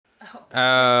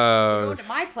Going to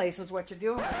my place is what you're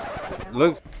doing.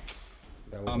 Looks.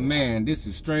 Oh man, this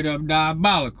is straight up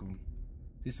diabolical.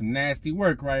 This some nasty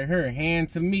work right here. Hand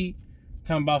to me.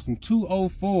 Talking about some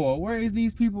 204. Where is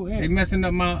these people at? They messing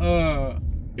up my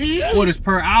orders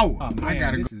per hour. Oh,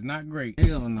 man, this is not great.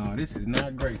 Hell no, this is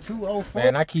not great. 204.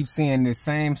 Man, I keep seeing this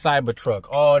same Cybertruck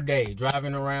all day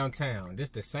driving around town. This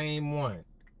the same one.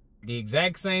 The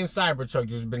exact same Cybertruck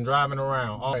just been driving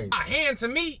around all day. Hand to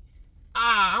me.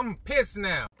 I'm pissed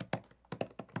now.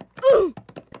 Ooh.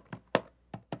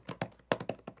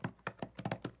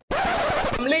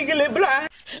 I'm legally blind.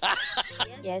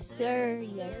 Yes, sir.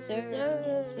 Yes, sir.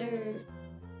 Yes, sir.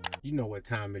 You know what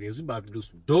time it is. We're about to do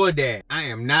some Doordash. I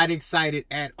am not excited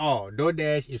at all.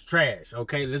 Doordash is trash,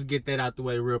 okay? Let's get that out the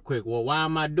way real quick. Well, why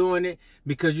am I doing it?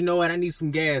 Because you know what? I need some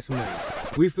gas money.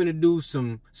 We finna do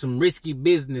some risky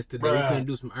business today. We finna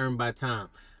do some earn by time.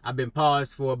 I've been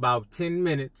paused for about 10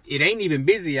 minutes. It ain't even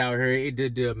busy out here.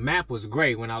 The map was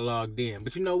great when I logged in.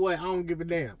 But you know what? I don't give a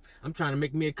damn. I'm trying to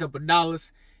make me a couple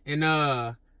dollars.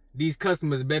 And these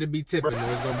customers better be tipping or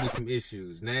there's gonna be some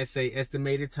issues. Now it say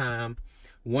estimated time,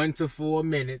 1 to 4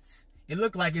 minutes. It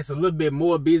looked like it's a little bit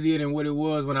more busier than what it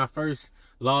was when I first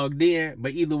logged in.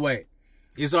 But either way,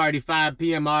 it's already 5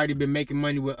 p.m. I already been making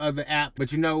money with other apps.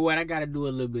 But you know what? I gotta do a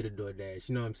little bit of Doordash.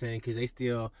 You know what I'm saying? Because they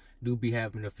still do be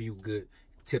having a few good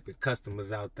tipping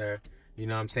customers out there. You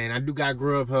know what I'm saying? I do got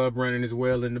Grubhub running as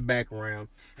well in the background.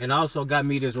 And I also got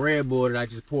me this Red Bull that I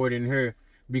just poured in here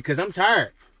because I'm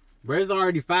tired. Bro, it's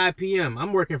already 5 p.m.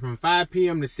 I'm working from 5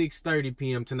 p.m. to 6:30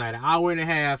 p.m. tonight. An hour and a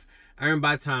half, earned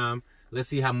by time. Let's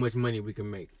see how much money we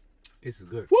can make. This is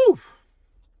good. Woo!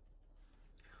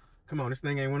 Come on, this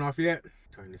thing ain't went off yet.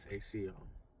 Turn this AC on.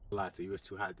 A lot to you, it's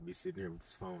too hot to be sitting here with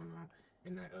this phone on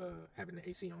and not having the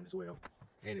AC on as well.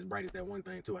 And as bright as that one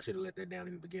thing too. I should have let that down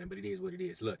in the beginning, but it is what it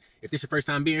is. Look, if this your first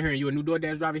time being here and you're a new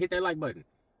Doordash driver, hit that like button.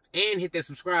 And hit that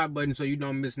subscribe button so you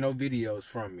don't miss no videos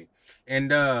from me.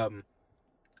 And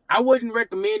I wouldn't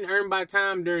recommend earn by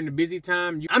time during the busy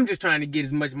time. I'm just trying to get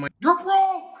as much money. You're broke!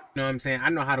 You know what I'm saying? I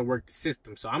know how to work the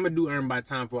system. So I'm going to do earn by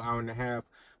time for an hour and a half.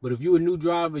 But if you're a new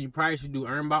driver, you probably should do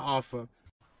earn by offer.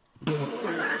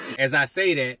 As I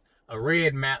say that, a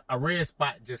red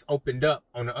spot just opened up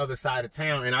on the other side of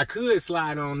town. And I could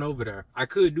slide on over there. I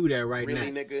could do that right now.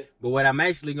 Nigga? But what I'm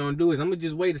actually going to do is I'm going to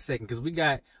just wait a second. Because we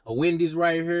got a Wendy's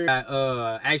right here.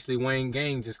 Actually, Wayne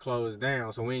Gang just closed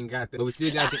down. So we ain't got that. But we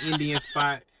still got the Indian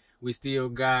spot. We still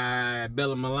got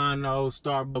Bella Milano,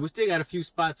 Starbucks. We still got a few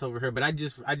spots over here, but I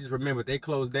just remembered they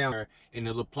closed down in the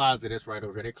little plaza that's right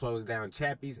over here. They closed down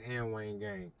Chappie's and Wayne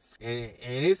Gang. And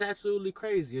it's absolutely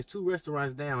crazy. It's 2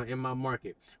 restaurants down in my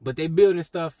market. But they building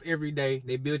stuff every day.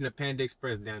 They building a Panda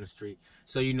Express down the street.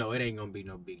 So you know it ain't gonna be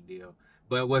no big deal.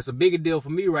 But what's a bigger deal for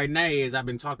me right now is I've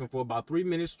been talking for about 3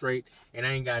 minutes straight and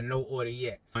I ain't got no order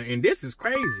yet. And this is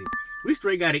crazy. We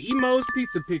straight got an Emo's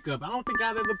Pizza pickup. I don't think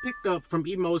I've ever picked up from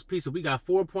Emo's Pizza. We got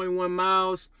 4.1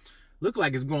 miles. Look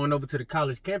like it's going over to the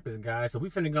college campus, guys. So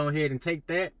we finna go ahead and take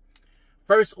that.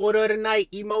 First order of the night,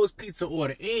 Emo's Pizza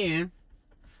order. And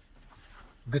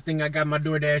good thing I got my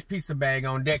Doordash pizza bag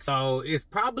on deck. So it's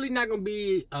probably not gonna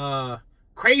be a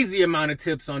crazy amount of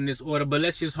tips on this order, but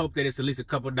let's just hope that it's at least a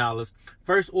couple dollars.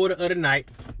 First order of the night.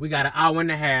 We got an hour and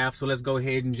a half, so let's go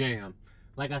ahead and jam.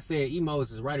 Like I said, Emo's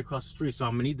is right across the street, so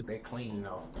I'm gonna need to be clean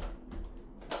though.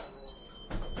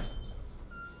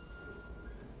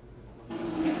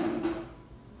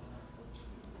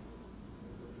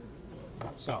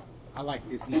 So, I like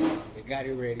this now. They got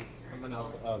it ready, coming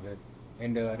out the oven.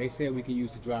 And they said we can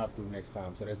use the drive-thru next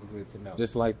time, so that's good to know.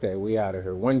 Just like that, we out of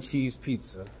here. 1 cheese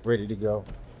pizza, ready to go.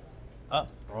 Up,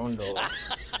 wrong door.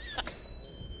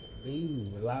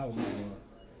 Ooh, loud one.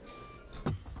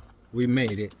 We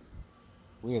made it.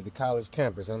 We at the college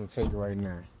campus, I'm gonna tell you right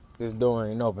now. This door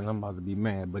ain't open, I'm about to be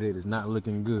mad, but it is not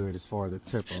looking good as far as the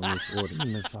tip on this order. Let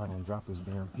me make sure I don't drop this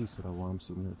damn pizza though while I'm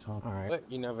sitting here talking. All right, but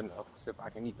you never know, see if I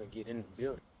can even get in the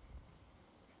building.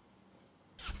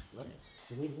 Let's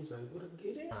see who's able to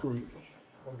get in.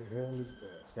 What the hell is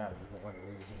that? It's gotta be one of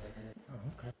these. Oh,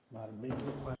 okay. A lot of big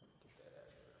one.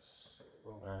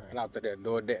 Right. Out to that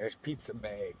Doordash pizza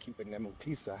bag, keeping them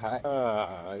pizza hot.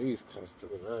 These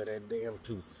customers love that damn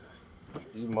pizza.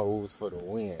 Emo's for the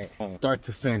win. Start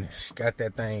to finish. Got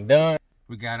that thing done.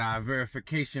 We got our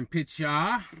verification picture.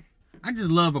 I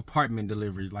just love apartment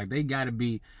deliveries. Like, they gotta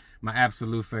be my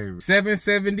absolute favorite.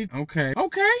 $7.70. Okay.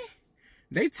 Okay.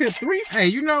 They tipped $3. Hey,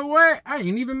 you know what? I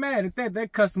ain't even mad at that.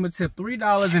 That customer tipped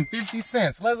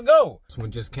 $3.50. Let's go. This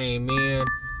one just came in.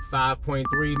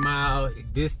 5.3 mile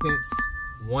distance.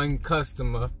 1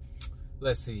 customer.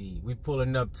 Let's see, we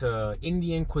pulling up to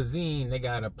Indian cuisine. They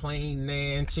got a plain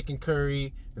naan, chicken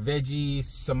curry, veggies,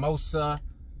 samosa.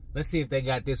 Let's see if they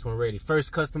got this one ready.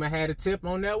 First customer had a tip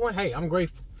on that one. Hey, I'm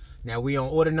grateful. Now we on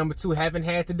order number 2. Haven't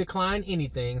had to decline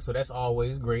anything, so that's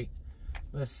always great.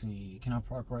 Let's see, can I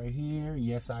park right here?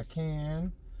 Yes, I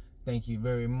can. Thank you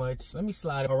very much. Let me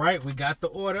slide. All right, we got the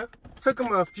order. Took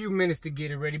them a few minutes to get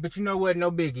it ready, but you know what?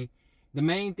 No biggie. The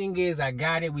main thing is I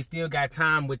got it. We still got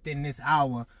time within this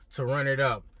hour to run it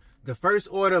up. The first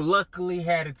order luckily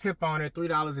had a tip on it,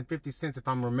 $3.50 if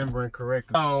I'm remembering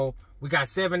correctly. So we got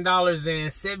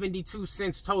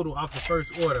 $7.72 total off the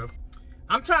first order.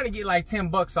 I'm trying to get like 10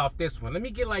 bucks off this one. Let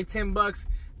me get like 10 bucks.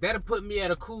 That'll put me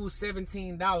at a cool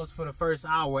 $17 for the first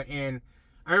hour, and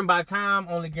earn by time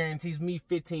only guarantees me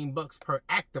 15 bucks per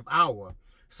active hour.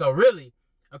 So really,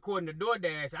 according to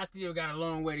Doordash, I still got a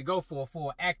long way to go for a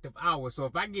full active hour. So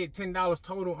if I get $10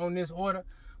 total on this order,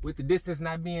 with the distance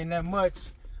not being that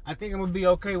much, I think I'm gonna be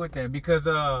okay with that, because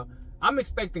I'm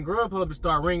expecting Grubhub to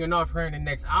start ringing off here in the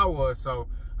next hour or so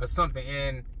or something.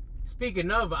 And speaking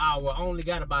of an hour, I only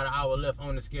got about an hour left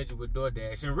on the schedule with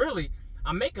Doordash. And really,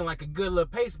 I'm making like a good little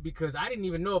pace, because I didn't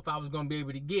even know if I was gonna be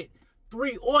able to get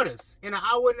 3 orders in an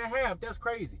hour and a half. That's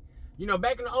crazy. You know,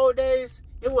 back in the old days,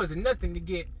 it wasn't nothing to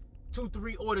get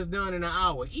 2-3 orders done in an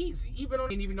hour. Easy.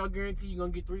 Ain't even no guarantee you're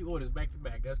gonna get 3 orders back to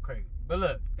back. That's crazy. But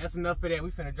look, that's enough of that. We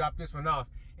finna drop this one off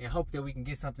and hope that we can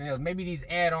get something else. Maybe these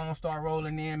add-ons start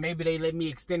rolling in. Maybe they let me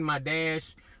extend my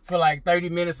dash for like 30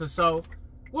 minutes or so.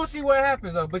 We'll see what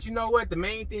happens though. But you know what? The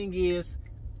main thing is,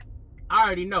 I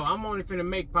already know I'm only finna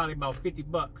make probably about 50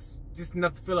 bucks. Just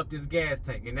enough to fill up this gas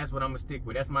tank, and that's what I'm gonna stick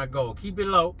with. That's my goal. Keep it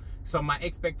low so my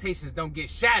expectations don't get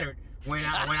shattered when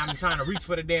I'm trying to reach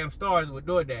for the damn stars with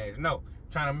DoorDash. No,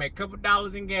 trying to make a couple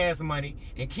dollars in gas money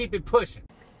and keep it pushing.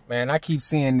 Man, I keep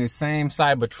seeing this same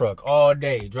Cybertruck all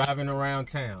day driving around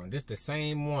town. This the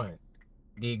same one.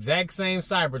 The exact same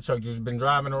Cybertruck just been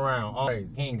driving around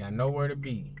always. He ain't got nowhere to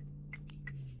be.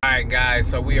 Alright guys,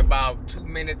 so we about 2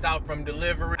 minutes out from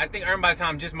delivery. I think earn by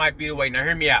time just might be the way. Now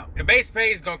hear me out. The base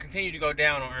pay is gonna continue to go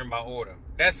down on earn by order.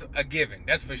 That's a given,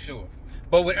 that's for sure.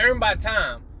 But with earn by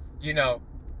time, you know,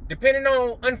 depending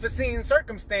on unforeseen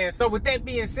circumstance. So with that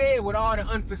being said, with all the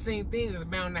unforeseen things that's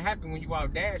bound to happen when you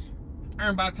out dashing,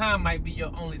 earn by time might be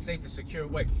your only safe and secure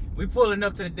way. We pulling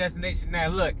up to the destination now.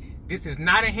 Look, this is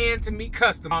not a hand to me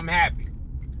custom. I'm happy,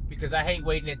 because I hate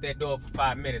waiting at that door for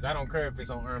 5 minutes. I don't care if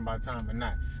it's on earn by time or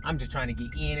not. I'm just trying to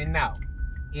get in and out,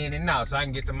 so I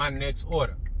can get to my next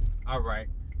order. All right,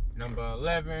 number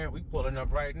 11, we pulling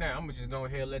up right now. I'm gonna just go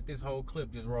ahead and let this whole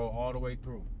clip just roll all the way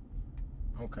through.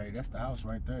 Okay, that's the house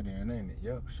right there then, ain't it?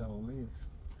 Yep, sure is.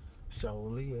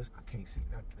 Sure is. I can't see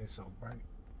nothing, it's so bright.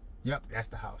 Yep, that's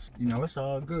the house. You know, it's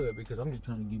all good, because I'm just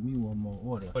trying to give me one more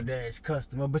order. DoorDash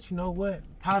customer, but you know what?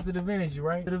 Positive energy,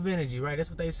 right? Positive energy, right?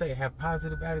 That's what they say. Have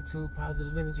positive attitude,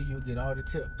 positive energy, you'll get all the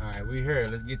tips. All right, we here.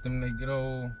 Let's get them the good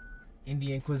old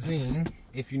Indian cuisine,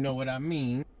 if you know what I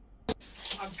mean.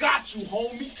 I got you,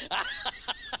 homie.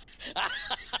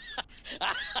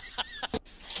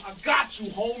 I got you,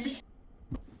 homie.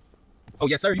 Oh,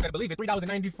 yes, sir. You better believe it.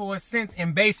 $3.94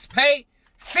 in base pay,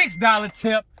 $6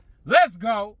 tip. Let's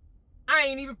go. I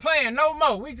ain't even playing no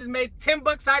more. We just made 10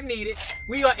 bucks I needed.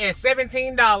 We are at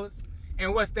 $17.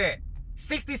 And what's that?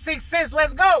 66 cents.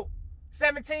 Let's go.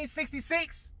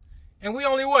 17.66. And we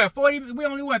only what? 30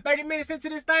 minutes into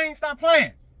this thing? Stop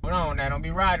playing. Hold on now. Don't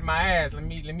be riding my ass. Let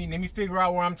me figure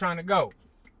out where I'm trying to go.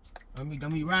 Don't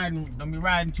be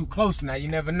riding too close now. You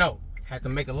never know. Had to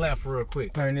make a left real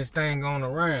quick. Turn this thing on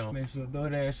around. Make sure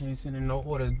DoorDash ain't sending no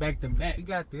orders back to back. We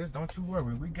got this. Don't you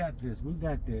worry. We got this. We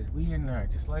got this. We in there.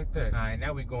 Just like that. All right,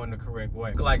 now we going the correct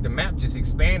way. Look like the map just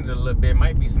expanded a little bit.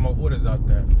 Might be some more orders out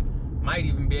there. Might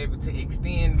even be able to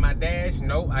extend my dash.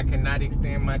 No, I cannot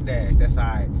extend my dash. That's all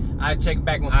right. I check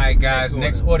back on. All right, guys.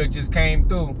 Next order just came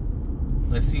through.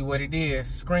 Let's see what it is.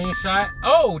 Screenshot.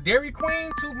 Oh, Dairy Queen,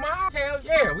 2 miles. Hell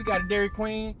yeah. We got a Dairy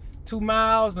Queen. 2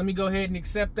 miles. Let me go ahead and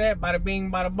accept that. Bada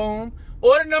bing, bada boom.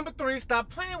 Order number 3. Stop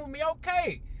playing with me.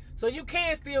 Okay. So you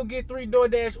can still get 3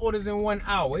 DoorDash orders in 1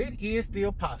 hour. It is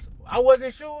still possible. I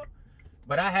wasn't sure,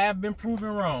 but I have been proven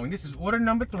wrong. This is order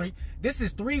number 3. This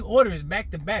is 3 orders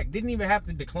back to back. Didn't even have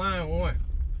to decline one.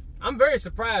 I'm very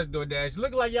surprised, DoorDash.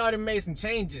 Look like y'all done made some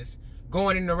changes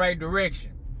going in the right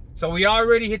direction. So we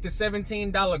already hit the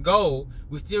 $17 goal.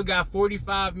 We still got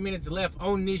 45 minutes left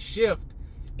on this shift.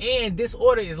 And this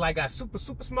order is like a super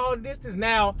small distance.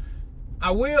 Now,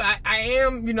 I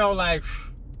am, you know, like,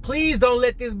 please don't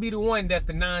let this be the one that's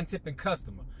the non-tipping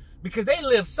customer, because they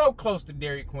live so close to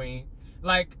Dairy Queen.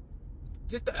 Like,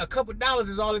 just a couple dollars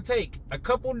is all it take. A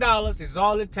couple dollars is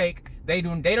all it take.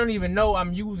 They don't even know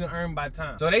I'm using earn by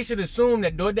time. So they should assume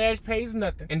that DoorDash pays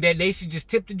nothing and that they should just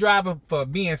tip the driver for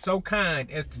being so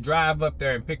kind as to drive up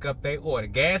there and pick up their order.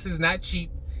 Gas is not cheap.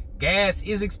 Gas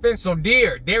is expensive. So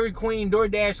dear Dairy Queen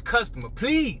DoorDash customer,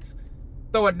 please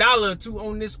throw $1 or $2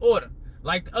 on this order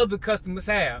like the other customers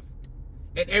have,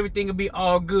 and everything will be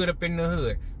all good up in the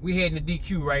hood. We heading to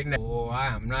DQ right now. Oh, I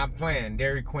am not playing.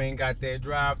 Dairy Queen got their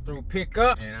drive-through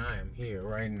pickup, and I am here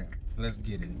right now. Let's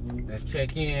get it. Let's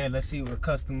check in. Let's see what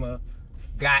customer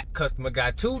got. Customer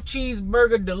got 2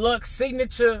 cheeseburger deluxe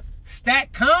signature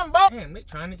stack combo. Damn, they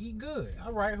trying to eat good.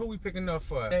 All right, who we picking up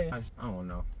for? I don't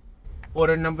know.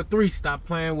 Order number 3, stop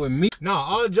playing with me. No,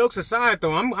 all jokes aside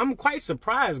though, I'm quite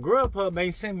surprised Grubhub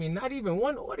ain't sent me not even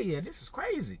one order yet. This is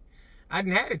crazy. I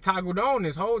done had it toggled on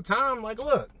this whole time. Like,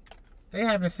 look, they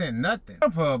haven't sent nothing.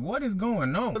 Grubhub, what is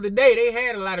going on? The other day, they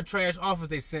had a lot of trash offers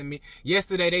they sent me.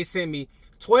 Yesterday, they sent me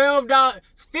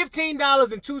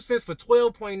 $15.02 for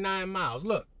 12.9 miles.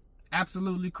 Look,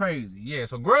 absolutely crazy. Yeah,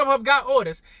 so Grubhub got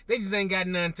orders. They just ain't got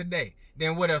none today.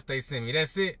 Then what else they sent me?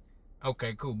 That's it?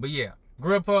 Okay, cool. But yeah,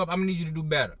 Grubhub, I'm gonna need you to do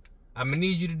better. I'm gonna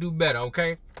need you to do better,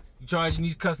 okay? You charging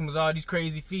these customers all these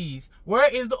crazy fees. Where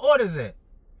is the orders at?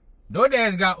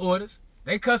 DoorDash got orders.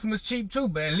 They customers cheap too,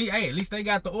 but at least they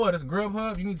got the orders.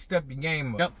 Grubhub, you need to step your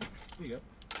game up. Yep. Here you go.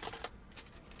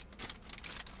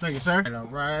 Thank you, sir. All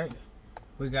right.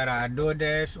 We got our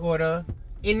DoorDash order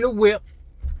in the whip.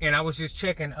 And I was just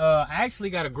checking. I actually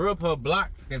got a Grubhub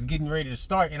block that's getting ready to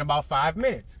start in about 5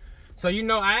 minutes. So, you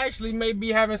know, I actually may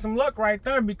be having some luck right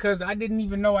there because I didn't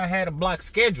even know I had a block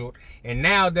scheduled. And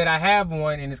now that I have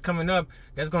one and it's coming up,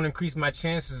 that's going to increase my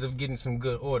chances of getting some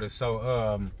good orders.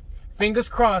 So, fingers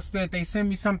crossed that they send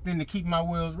me something to keep my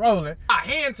wheels rolling.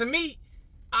 Hand to me.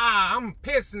 I'm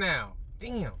pissed now.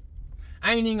 Damn.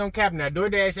 I ain't even gonna cap now.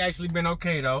 DoorDash actually been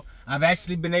okay though. I've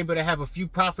actually been able to have a few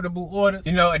profitable orders.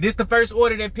 You know, this the first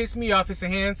order that pissed me off. It's a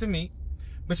hand to me.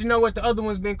 But you know what? The other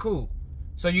one's been cool.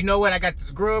 So you know what? I got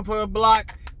this Grubhub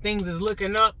block. Things is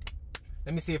looking up.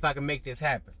 Let me see if I can make this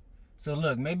happen. So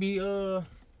look, maybe I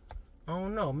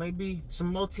don't know, maybe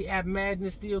some multi-app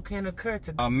madness still can occur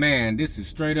today. Oh man, this is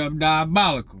straight up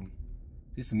diabolical.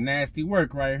 This some nasty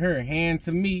work right here. Hand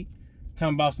to me.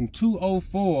 Talking about some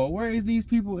 204. Where is these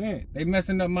people at? They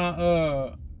messing up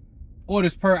my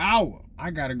orders per hour. I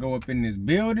gotta go up in this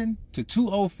building to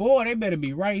 204. They better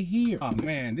be right here. Oh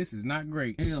man, this is not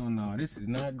great. Hell no, this is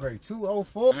not great.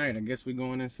 204. All right, I guess we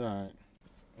going inside.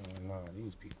 Oh no,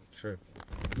 these people tripping.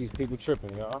 These people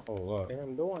tripping, y'all. Hold up.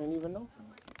 Damn door ain't even open.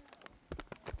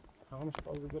 How am I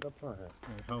supposed to get up on here?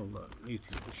 Hey, hold up. These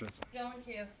people tripping. Going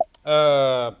to.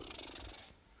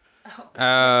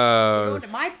 Going to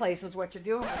my place is what you're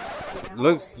doing.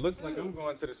 Looks like I'm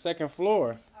going to the second floor.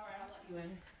 All right, I'll let you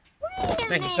in.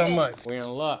 Thank you so much. We're in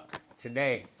luck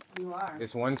today. You are.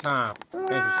 This one time.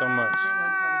 Thank you so much.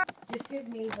 Just give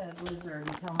me the blizzard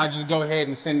and tell me. I'll just go ahead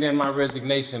and send in my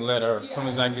resignation letter as soon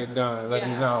as I get done. Let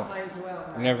them know. Might as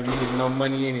well. I never needed no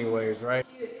money anyways, right?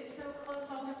 Dude, it's so close,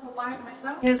 I'll just go buy it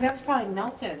myself. Because that's probably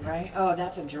melted, right? Oh,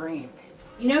 that's a drink.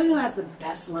 You know who has the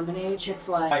best lemonade?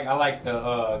 Chick-fil-A. I like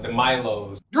the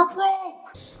Milos. You're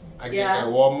broke! I get it at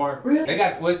Walmart. Really? They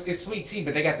got, well, it's sweet tea,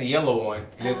 but they got the yellow one.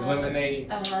 And it's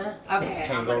lemonade. Okay,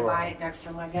 Can't I'm go gonna buy wrong. it next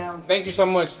time I go. Thank you so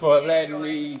much for letting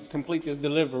me complete this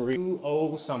delivery.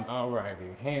 2-0 something.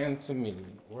 Alrighty, hand to me.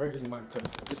 Where is my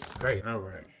customer? This is great.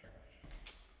 Alright.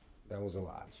 That was a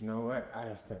lot. You know what? I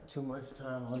done spent too much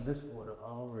time on this order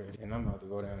already. And I'm about to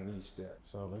go down these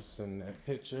steps. So let's send that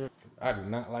picture. I do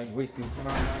not like wasting time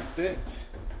like that.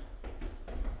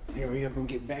 Hurry up and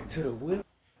get back to the whip.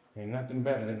 Ain't nothing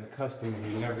better than the customer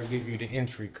who never give you the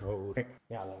entry code.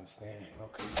 Y'all understand?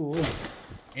 Okay. Ooh.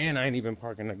 And I ain't even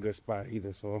parking a good spot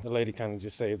either, so the lady kind of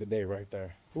just saved the day right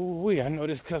there. Ooh, I know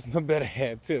this customer better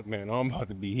have tip, man. I'm about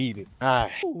to be heated. All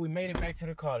right. Ooh, we made it back to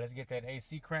the car. Let's get that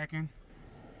AC cracking.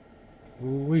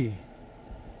 Ooh, we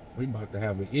about to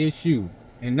have an issue.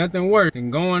 And nothing worse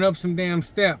than going up some damn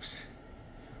steps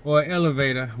or an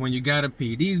elevator when you gotta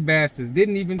pee. These bastards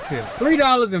didn't even tip.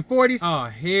 $3.40. Oh,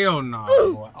 hell no,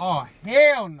 boy. Oh,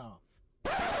 hell no.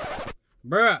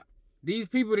 Bruh, these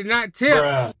people did not tip.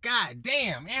 Bruh. God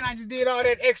damn, and I just did all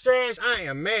that extra ass. I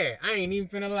am mad. I ain't even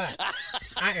finna lie.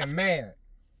 I am mad.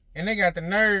 And they got the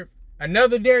nerve.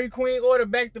 Another Dairy Queen order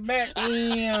back to back.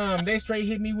 Damn, they straight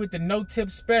hit me with the no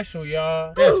tip special,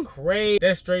 y'all. That's crazy.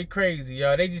 That's straight crazy,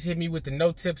 y'all. They just hit me with the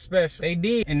no tip special. They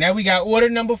did. And now we got order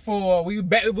number 4. We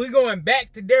going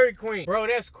back to Dairy Queen. Bro,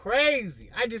 that's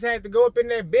crazy. I just had to go up in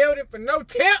that building for no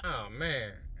tip. Oh,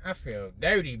 man. I feel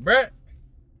dirty, bruh.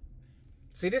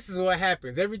 See, this is what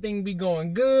happens. Everything be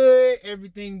going good.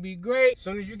 Everything be great. As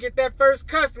soon as you get that first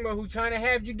customer who trying to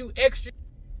have you do extra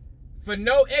for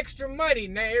no extra money.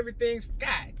 Now everything's,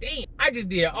 god damn. I just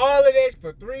did all of this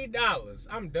for $3.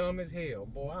 I'm dumb as hell,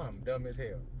 boy. I'm dumb as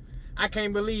hell. I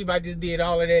can't believe I just did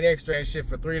all of that extra shit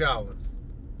for $3.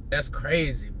 That's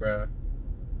crazy, bro.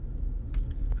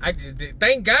 I just did.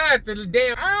 Thank God for the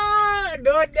damn.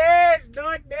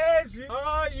 Doordash.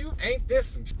 Oh, you ain't this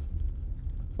some shit.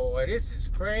 Boy, this is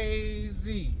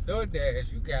crazy.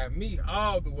 Doordash, you got me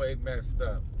all the way messed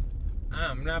up.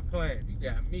 I'm not playing. You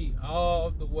got me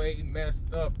all the way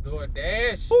messed up,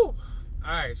 Doordash. Whew.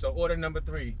 All right, so order number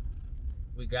 3.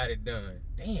 We got it done.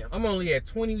 Damn, I'm only at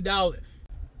 $20.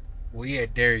 We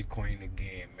at Dairy Queen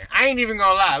again, man. I ain't even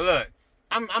gonna lie. Look,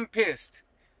 I'm pissed.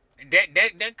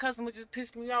 That customer just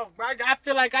pissed me off, bro. I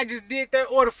feel like I just did that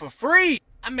order for free.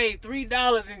 I made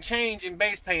 $3 in change in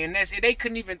base pay, and that's it. They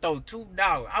couldn't even throw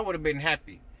 $2. I would have been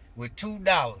happy with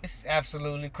 $2. It's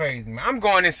absolutely crazy, man. I'm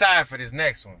going inside for this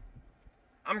next one.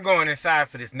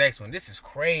 This is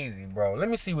crazy, bro. Let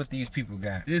me see what these people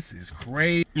got. This is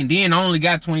crazy. And then I only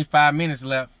got 25 minutes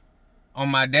left on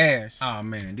my dash. Oh,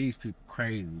 man, these people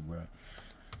crazy, bro.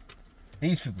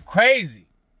 These people crazy.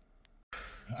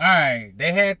 All right,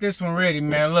 they had this one ready,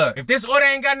 man. Look, if this order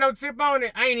ain't got no tip on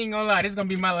it, I ain't even gonna lie. This is gonna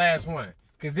be my last one.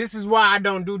 Because this is why I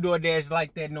don't do DoorDash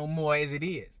like that no more as it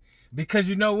is. Because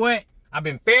you know what? I've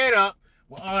been fed up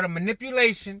with all the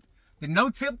manipulation, the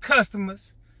no-tip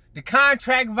customers, the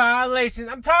contract violations.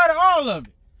 I'm tired of all of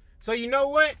it. So you know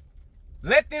what?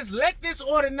 Let this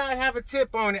order not have a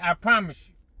tip on it, I promise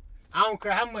you. I don't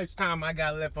care how much time I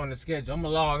got left on the schedule. I'm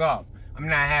gonna log off. I'm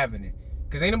not having it.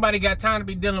 Because ain't nobody got time to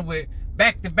be dealing with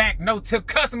back-to-back no-tip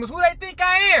customers. Who they think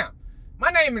I am? My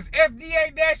name is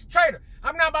FDA-Trader.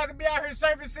 I'm not about to be out here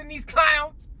servicing these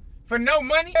clowns for no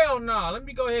money. Hell no. Let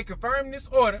me go ahead and confirm this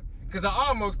order because I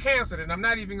almost canceled it. I'm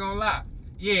not even going to lie.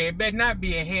 Yeah, it better not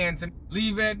be a hand to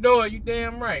leave that door. You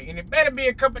damn right. And it better be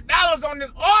a couple dollars on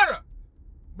this order.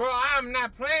 Bro, I'm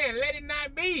not playing. Let it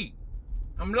not be.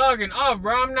 I'm logging off,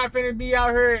 bro. I'm not finna be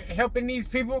out here helping these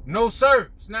people. No, sir.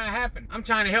 It's not happening. I'm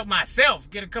trying to help myself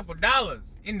get a couple dollars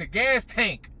in the gas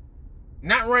tank.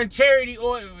 Not run charity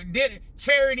or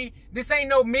charity. This ain't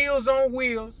no Meals on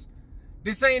Wheels.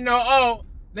 This ain't no, oh,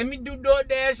 let me do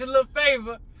DoorDash a little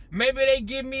favor. Maybe they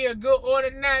give me a good order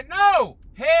tonight. No.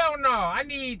 Hell no. I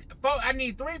need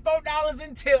 $3, $4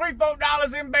 in tip, $3,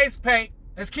 $4 in base pay.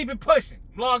 Let's keep it pushing.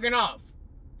 I'm logging off.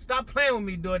 Stop playing with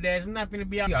me, DoorDash. I'm not gonna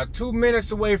be out. We are 2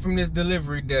 minutes away from this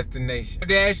delivery destination.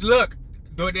 DoorDash, look.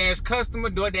 DoorDash customer,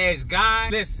 DoorDash guy.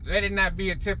 Listen, let it not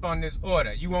be a tip on this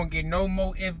order. You won't get no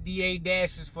more FDA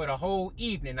dashes for the whole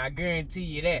evening. I guarantee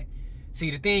you that. See,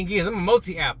 the thing is, I'm a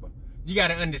multi-apper. You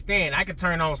gotta understand, I can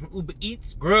turn on some Uber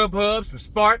Eats, Grubhub, some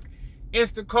Spark,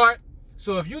 Instacart.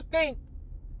 So if you think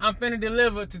I'm finna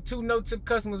deliver to 2 no-tip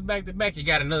customers back to back, you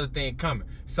got another thing coming.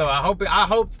 So I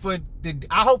hope for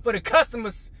the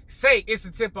customer's sake, it's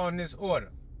a tip on this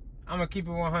order. I'm gonna keep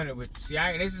it 100 with you. See,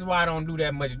 this is why I don't do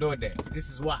that much DoorDash. This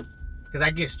is why. Because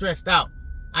I get stressed out.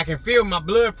 I can feel my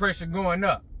blood pressure going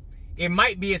up. It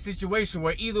might be a situation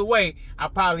where either way, I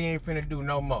probably ain't finna do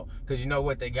no more. Because you know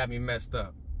what? They got me messed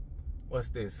up. What's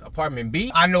this? Apartment B?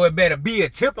 I know it better be a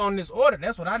tip on this order.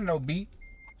 That's what I know, B.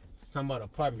 Talking about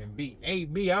apartment B. A,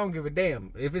 B, I don't give a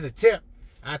damn. If it's a tip,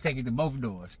 I'll take it to both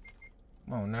doors.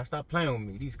 Come on, now stop playing with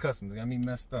me. These customers got me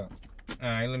messed up. All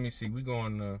right, let me see. We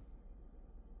going to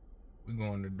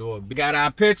door. We got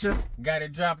our picture. Got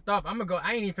it dropped off. I'm going to go.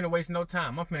 I ain't even finna waste no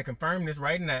time. I'm finna confirm this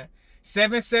right now.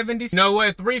 $7.70. You know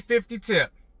what? $3.50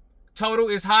 tip. Total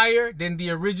is higher than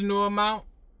the original amount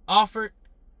offered.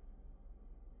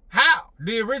 How?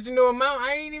 The original amount?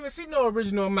 I ain't even see no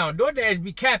original amount. DoorDash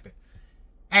be capping.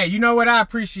 Hey, you know what? I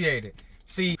appreciate it.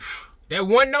 See, that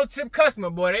one no-tip customer,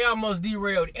 boy, they almost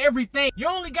derailed everything. You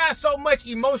only got so much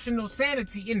emotional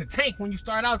sanity in the tank when you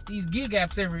start out these gig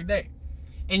apps every day.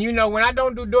 And you know, when I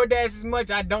don't do DoorDash as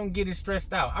much, I don't get as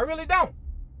stressed out. I really don't.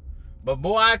 But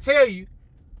boy, I tell you,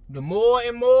 the more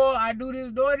and more I do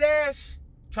this DoorDash,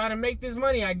 trying to make this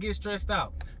money, I get stressed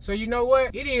out. So you know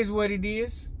what? It is what it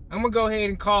is. I'm going to go ahead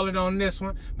and call it on this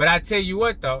one. But I tell you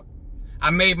what, though. I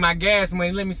made my gas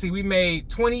money. Let me see. We made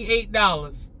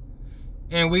 $28.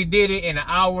 And we did it in an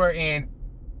hour and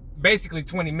basically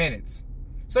 20 minutes.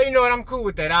 So you know what? I'm cool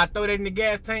with that. I'll throw that in the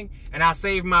gas tank and I'll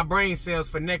save my brain cells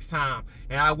for next time.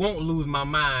 And I won't lose my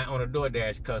mind on a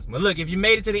DoorDash customer. Look, if you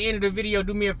made it to the end of the video,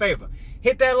 do me a favor.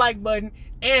 Hit that like button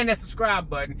and that subscribe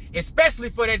button. Especially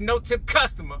for that no-tip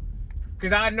customer.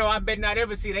 Because I know I better not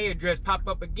ever see their address pop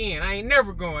up again. I ain't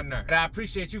never going there. But I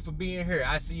appreciate you for being here.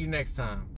 I'll see you next time.